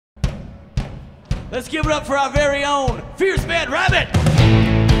Let's give it up for our very own Fierce Bad Rabbit.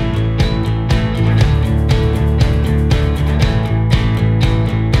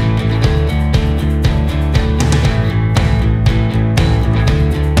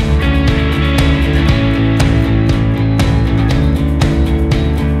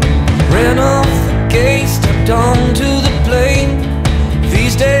 Ran off the gate, stepped onto the plane.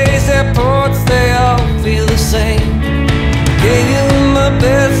 These days airports, they all feel the same. Gave you my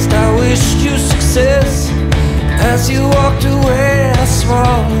best, I wished you success. As you walked away, I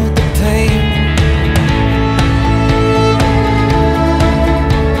swallowed the pain.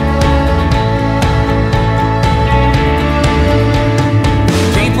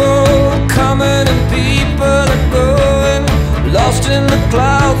 People are coming and people are going, lost in the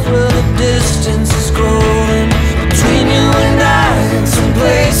clouds where the distance is growing. Between you and I, and some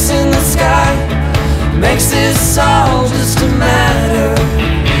place in the sky makes this all